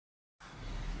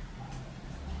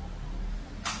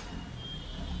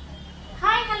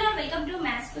welcome to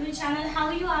Maths Guru channel. How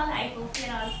are you all? I hope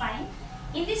you are all fine.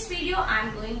 In this video, I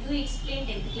am going to explain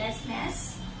 10th class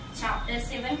Maths chapter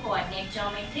 7 coordinate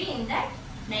geometry. In that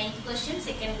 9th question,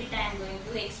 second bit I am going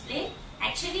to explain.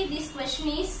 Actually, this question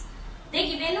is they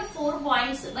given 4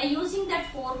 points. By using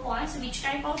that 4 points, which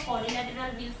type of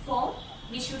quadrilateral will form?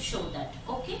 We should show that.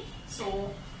 Okay.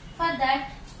 So for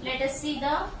that, let us see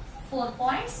the 4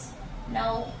 points.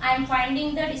 Now I am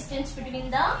finding the distance between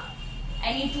the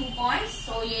any 2 points.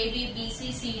 So A, B, B,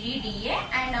 C, C, D, D, A,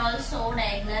 and also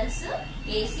diagonals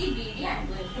A, C, B, D I am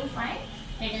going to find.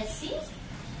 Let us see.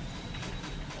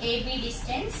 A, B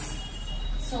distance.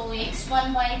 So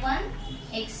x1, y1,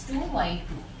 x2, y2.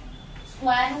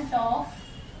 Square root of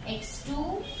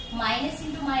x2 minus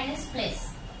into minus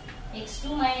plus.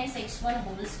 x2 minus x1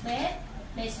 whole square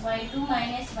plus y2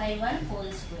 minus y1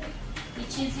 whole square.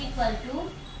 Which is equal to,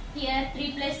 here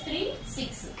 3 plus 3,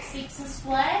 6. 6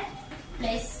 square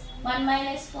plus 1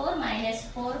 minus 4 minus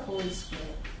 4 whole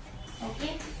square.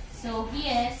 Okay. So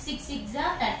here 6 6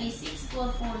 are 36.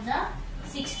 4 4 are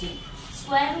 16.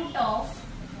 Square root of,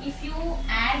 if you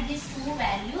add these two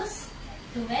values,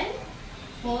 12,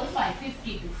 4, 5,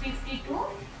 52. 52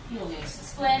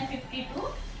 units. Square 52.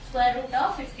 Square root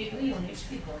of 52 units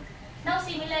we got. Now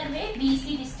similar way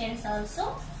BC distance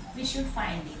also we should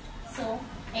find it. So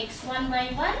x1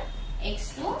 y1,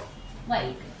 x2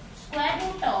 y2.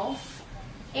 Square root of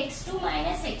x2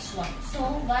 minus x1. So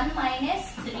 1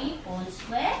 minus 3 whole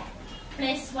square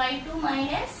plus y2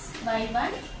 minus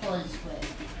y1 whole square.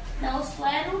 Now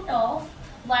square root of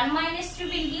 1 minus 3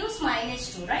 will give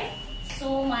minus 2, right?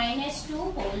 So minus 2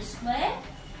 whole square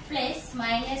plus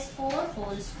minus 4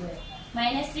 whole square.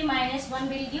 Minus 3 minus 1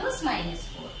 will give minus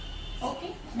 4.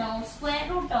 Okay. Now square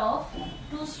root of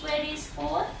 2 square is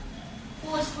 4.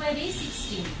 4 square is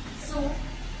 16. So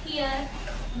here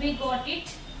we got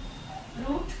it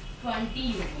root 20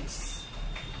 units.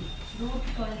 Root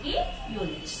 20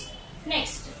 units.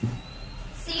 Next,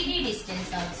 CD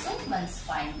distance also once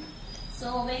find.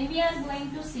 So when we are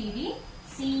going to CD,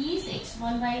 C is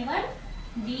x1 y1,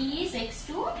 D is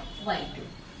x2 y2.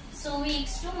 So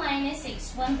x2 minus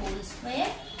x1 whole square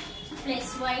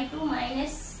plus y2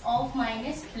 minus of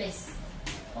minus plus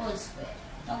whole square.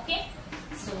 Okay.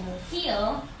 So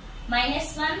here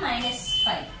minus 1 minus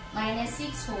 5 minus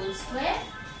 6 whole square.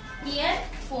 Here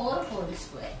 4 whole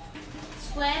square.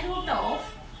 Square root of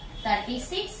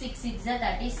 36. 6 6 are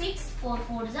 36. 4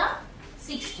 4 are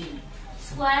 16.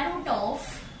 Square root of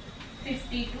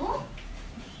 52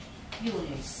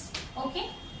 units.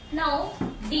 Okay. Now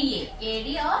DA, AD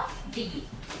or DB.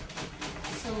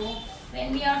 So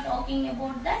when we are talking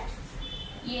about that,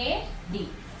 AD.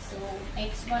 So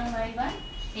x1 y1,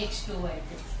 x2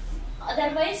 y2.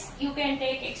 Otherwise you can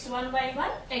take x1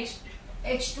 y1,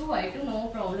 x2 y2, no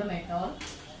problem at all.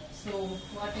 So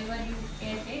whatever you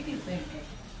can take, you can take.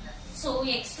 So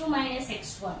x2 minus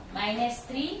x1 minus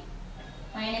 3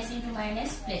 minus into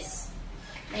minus plus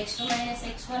x2 minus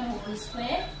x1 whole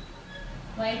square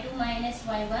y2 minus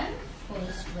y1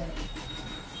 whole square.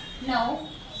 Now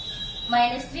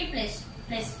minus 3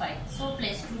 plus 5. So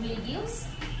plus 2 will give.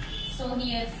 So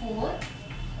here 4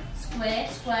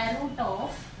 square root of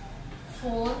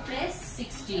 4 plus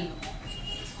 16.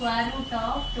 Square root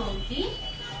of 20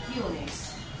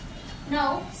 units.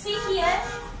 Now see here.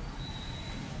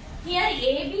 Here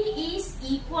AB is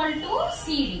equal to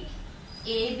CD.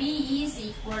 AB is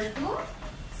equal to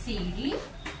CD.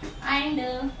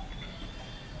 And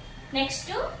next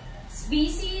to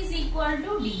BC is equal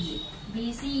to DA.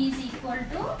 BC is equal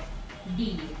to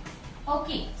DA.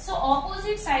 Okay. So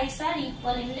opposite sides are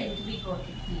equal in length. We got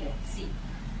it here. See.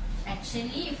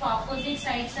 Actually, if opposite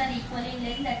sides are equal in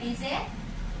length, that is a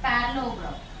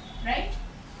parallelogram. Right?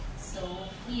 So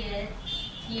here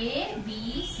A,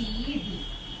 B, C, D.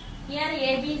 Here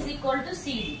AB is equal to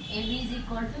CD. AB is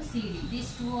equal to CD.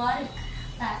 These two are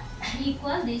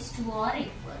equal. These two are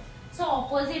equal. So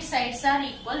opposite sides are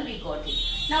equal. We got it.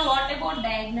 Now what about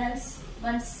diagonals?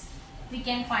 Once we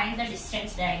can find the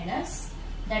distance diagonals.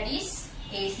 That is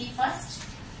AC first.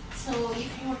 So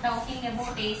if you are talking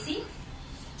about AC,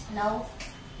 now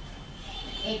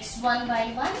x1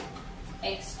 y1,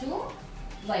 x2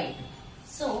 y2.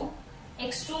 So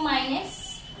x2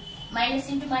 minus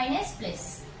into minus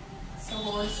plus. So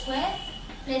whole square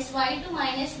plus y2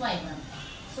 minus y1.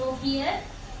 So here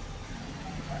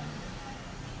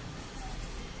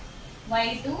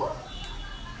y2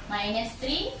 minus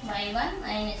 3 y1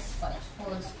 minus 5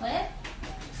 whole square.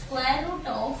 Square root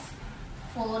of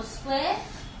 4 square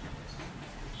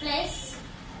plus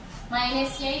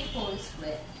minus 8 whole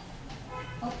square.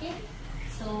 Okay.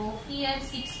 So here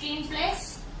 16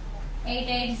 plus 8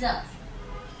 8s are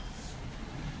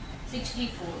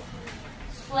 64.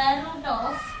 Square root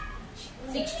of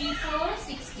 64,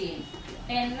 16.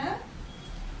 10,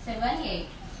 7, 8.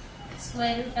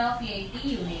 Square root of 80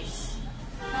 units.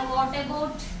 Now what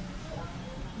about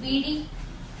BD?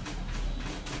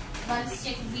 Once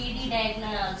check BD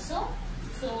diagonal also.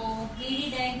 So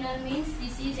BD diagonal means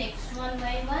this is x1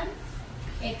 y1,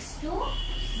 x2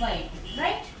 y2,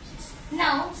 right?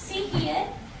 Now see here,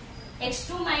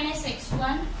 x2 minus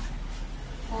x1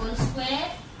 whole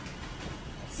square.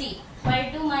 See,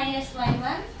 y2 minus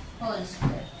y1 whole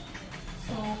square.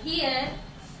 So here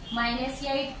minus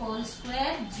 8 whole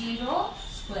square, 0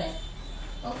 square.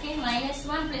 Okay, minus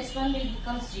 1 plus 1 will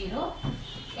become 0.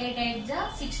 8 8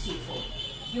 is 64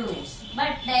 units.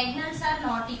 But diagonals are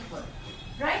not equal.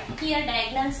 Right? Here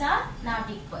diagonals are not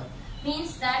equal.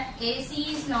 Means that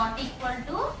AC is not equal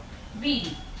to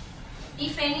BD.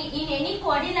 If in any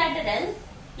quadrilateral,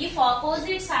 if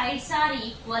opposite sides are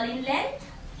equal in length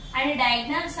and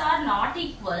diagonals are not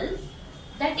equal,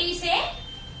 that is a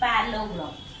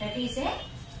parallelogram. That is a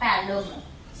parallelogram.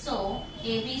 So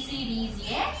ABCD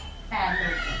is a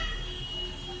parallelogram.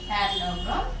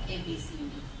 Parallelogram ABCD.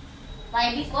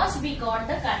 Why? Because we got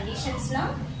the conditions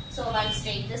now. So once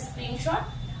take the screenshot.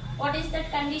 What is that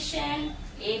condition?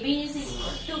 AB is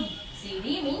equal to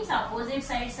CD means opposite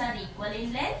sides are equal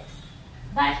in length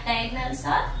but diagonals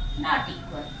are not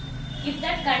equal. If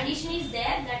that condition is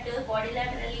there, that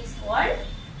quadrilateral is called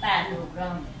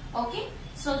parallelogram. Okay.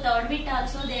 So third bit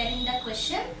also there in the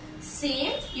question.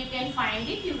 Same, you can find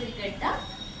it, you will get the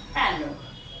parallelogram.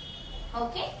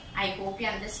 Okay. I hope you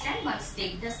understand. Once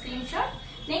take the screenshot.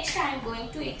 Next I am going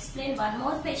to explain one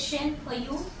more question for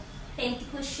you. 10th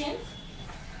question.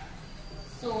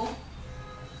 So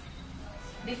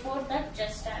before that,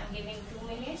 just I am giving 2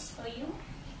 minutes for you.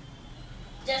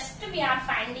 Just we are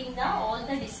finding all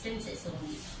the distances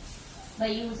only by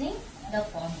using the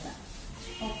formula.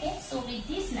 Okay. So with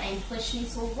this 9th question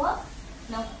is over.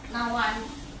 Now I am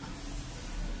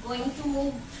going to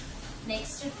move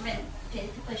next to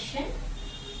 10th question.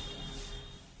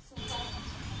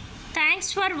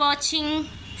 Thanks for watching.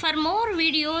 For more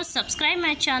videos, subscribe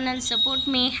my channel, support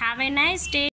me. Have a nice day.